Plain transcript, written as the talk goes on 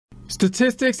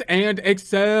Statistics and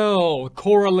Excel.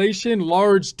 Correlation,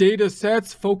 large data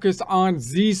sets, focus on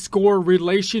z-score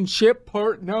relationship,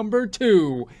 part number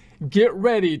 2. Get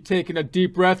ready, taking a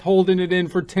deep breath, holding it in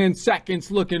for 10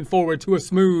 seconds, looking forward to a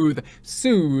smooth,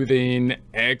 soothing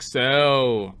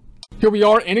Excel. Here we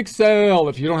are in Excel.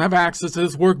 If you don't have access to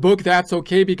this workbook, that's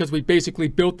okay because we basically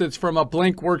built this from a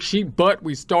blank worksheet, but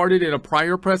we started in a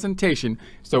prior presentation.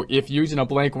 So if using a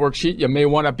blank worksheet, you may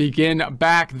want to begin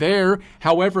back there.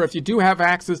 However, if you do have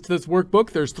access to this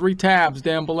workbook, there's 3 tabs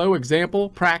down below: example,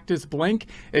 practice, blank.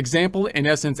 Example, in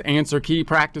essence, answer key.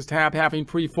 Practice tab having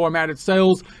pre-formatted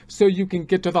cells so you can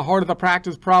get to the heart of the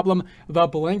practice problem. The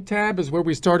blank tab is where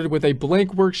we started with a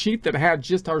blank worksheet that had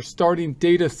just our starting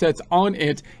data sets on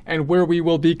it, and where we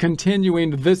will be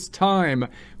continuing this time.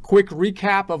 Quick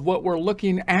recap of what we're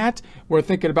looking at. We're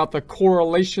thinking about the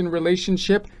correlation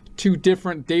relationship, 2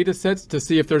 different data sets to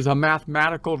see if there's a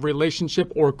mathematical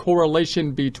relationship or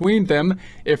correlation between them.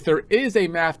 If there is a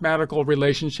mathematical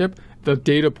relationship, the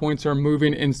data points are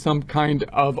moving in some kind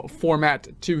of format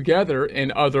together.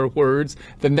 In other words,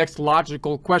 the next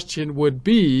logical question would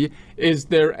be, is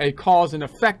there a cause and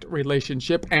effect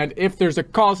relationship? And if there's a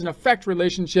cause and effect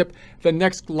relationship, the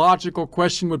next logical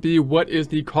question would be, what is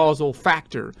the causal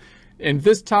factor? And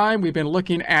this time we've been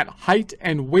looking at height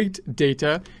and weight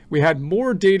data. We had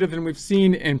more data than we've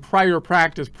seen in prior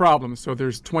practice problems. So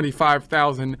there's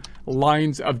 25,000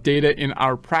 lines of data in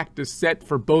our practice set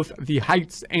for both the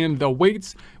heights and the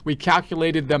weights. We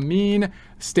calculated the mean,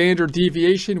 standard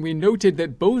deviation. We noted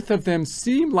that both of them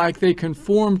seem like they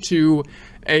conform to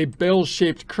a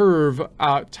bell-shaped curve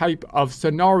type of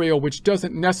scenario, which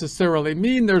doesn't necessarily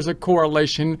mean there's a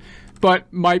correlation,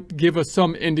 but might give us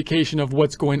some indication of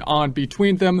what's going on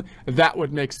between them. That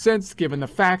would make sense given the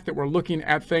fact that we're looking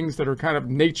at things that are kind of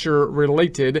nature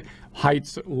related.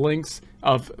 Heights, lengths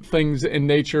of things in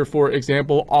nature, for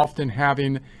example, often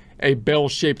having a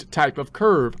bell-shaped type of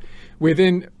curve. We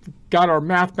then got our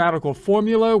mathematical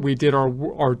formula. We did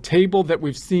our table that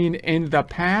we've seen in the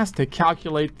past to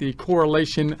calculate the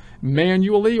correlation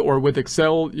manually or with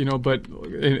Excel, but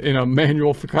in a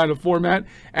manual kind of format.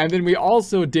 And then we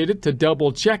also did it to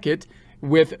double check it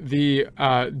with the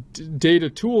data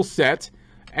tool set.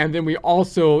 And then we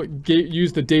also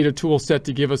used the data tool set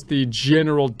to give us the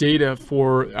general data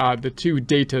for the 2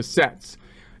 data sets.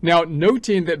 Now,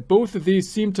 noting that both of these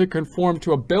seem to conform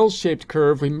to a bell-shaped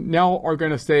curve, we now are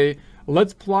going to say,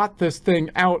 let's plot this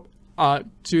thing out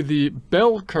to the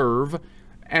bell curve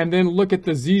and then look at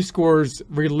the z-scores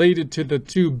related to the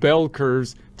 2 bell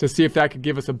curves to see if that could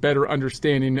give us a better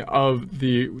understanding of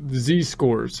the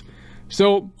z-scores.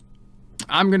 So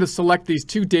I'm going to select these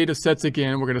 2 data sets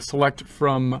again. We're going to select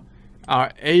from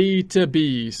A to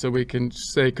B. So we can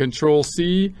say Control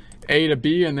C, A to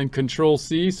B, and then Control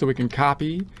C, so we can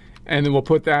copy. And then we'll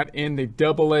put that in the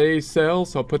AA cell.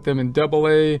 So I'll put them in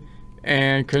AA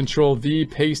and Control V,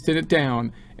 pasting it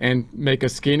down and make a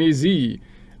skinny Z.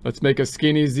 Let's make a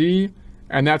skinny Z,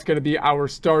 and that's going to be our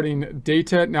starting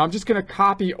data. Now I'm just going to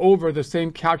copy over the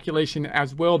same calculation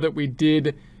as well that we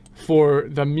did for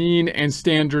the mean and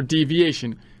standard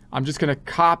deviation. I'm just going to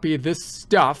copy this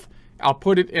stuff. I'll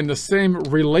put it in the same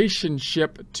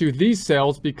relationship to these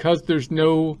cells because there's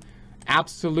no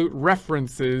absolute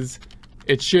references.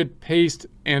 It should paste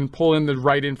and pull in the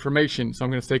right information. So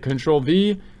I'm going to say Control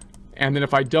V, and then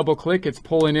if I double click, it's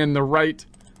pulling in the right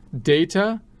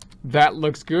data. That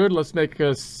looks good. Let's make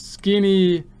a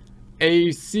skinny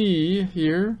AC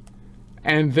here,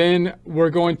 and then we're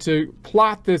going to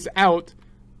plot this out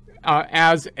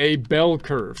as a bell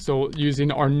curve. So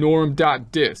using our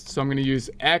norm.dist. So I'm going to use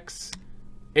X,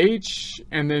 H,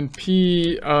 and then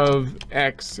P of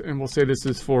X, and we'll say this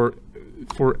is for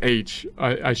H.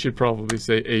 I should probably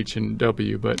say H and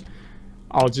W, but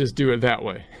I'll just do it that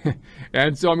way.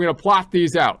 And so I'm going to plot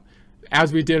these out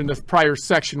as we did in the prior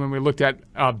section when we looked at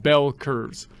bell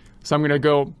curves. So I'm going to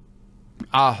go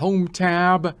Home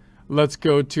tab. Let's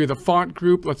go to the font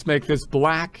group. Let's make this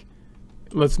black.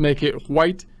 Let's make it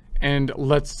white, and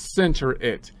let's center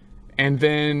it. And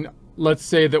then let's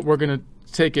say that we're going to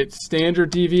take it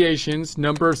standard deviations,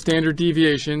 number of standard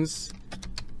deviations.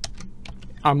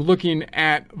 I'm looking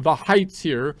at the heights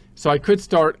here, so I could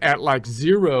start at like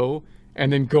 0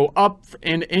 and then go up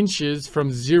in inches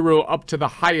from 0 up to the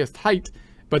highest height,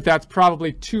 but that's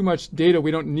probably too much data. We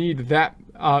don't need that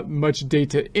much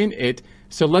data in it.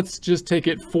 So let's just take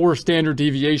it 4 standard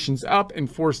deviations up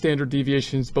and 4 standard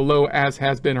deviations below, as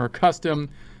has been our custom.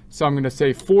 So I'm going to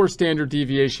say 4 standard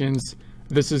deviations.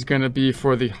 This is going to be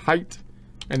for the height,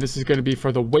 and this is going to be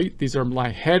for the weight. These are my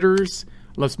headers.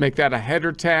 Let's make that a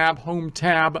header tab, home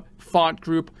tab, font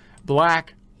group,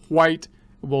 black, white.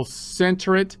 We'll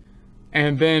center it.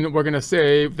 And then we're going to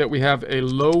say that we have a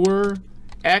lower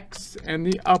x and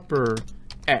the upper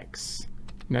x.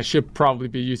 And I should probably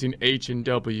be using H and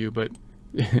W, but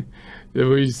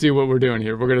we see what we're doing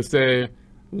here. We're going to say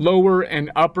lower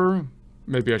and upper.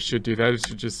 Maybe I should do that. I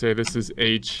should just say this is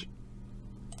H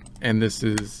and this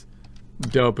is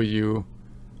W.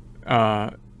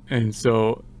 And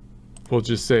so we'll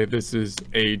just say this is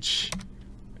H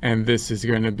and this is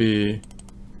going to be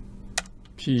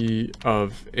P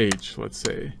of H, let's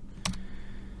say.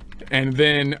 And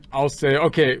then I'll say,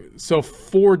 okay, so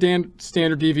for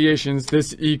standard deviations,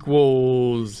 this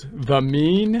equals the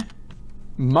mean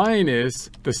minus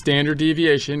the standard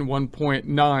deviation,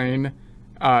 1.9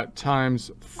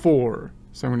 times 4.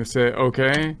 So I'm going to say,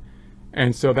 okay.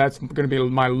 And so that's going to be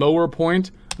my lower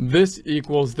point. This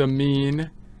equals the mean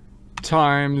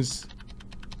times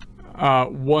the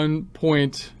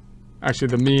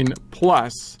mean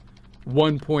plus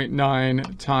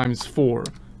 1.9 times 4.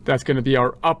 That's going to be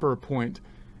our upper point.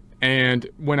 And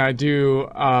when I do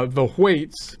the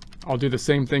weights, I'll do the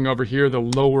same thing over here. The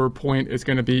lower point is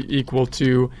going to be equal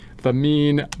to the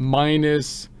mean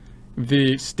minus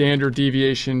the standard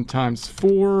deviation times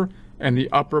 4. And the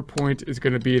upper point is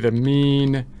going to be the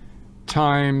mean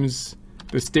times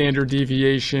the standard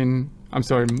deviation,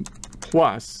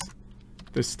 plus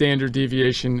the standard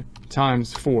deviation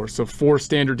times 4. So 4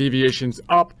 standard deviations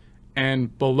up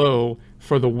and below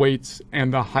for the weights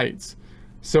and the heights.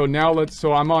 So now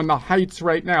so I'm on the heights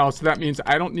right now. So that means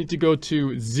I don't need to go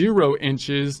to 0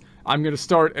 inches. I'm going to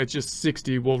start at just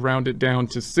 60. We'll round it down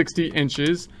to 60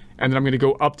 inches. And then I'm going to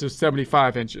go up to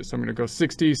 75 inches. So I'm going to go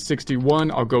 60,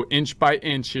 61. I'll go inch by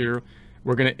inch here.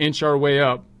 We're going to inch our way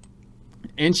up.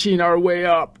 Inching our way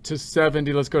up to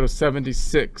 70. Let's go to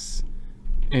 76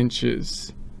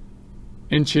 inches.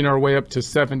 Inching our way up to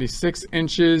 76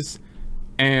 inches.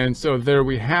 And so there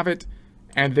we have it.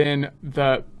 And then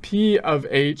the P of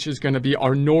H is going to be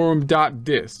our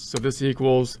norm.dist. So this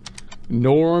equals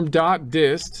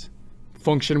norm.dist,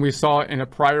 function we saw in a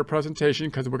prior presentation,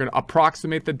 because we're going to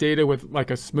approximate the data with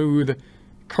like a smooth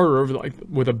curve, like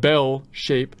with a bell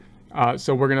shape.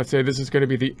 So we're going to say this is going to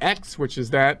be the x, which is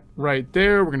that right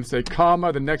there. We're going to say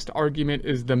comma. The next argument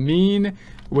is the mean,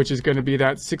 which is going to be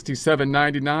that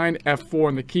 67.99. F4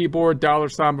 on the keyboard,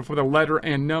 $ before the letter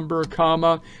and number,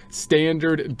 comma.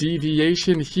 Standard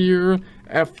deviation here.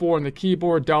 F4 on the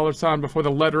keyboard, $ before the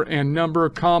letter and number,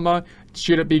 comma.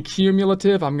 Should it be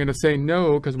cumulative? I'm going to say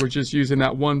no, because we're just using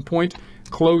that 1 point.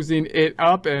 Closing it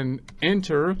up and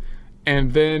enter.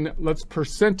 And then let's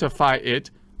percentify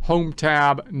it. Home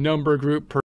tab, number group,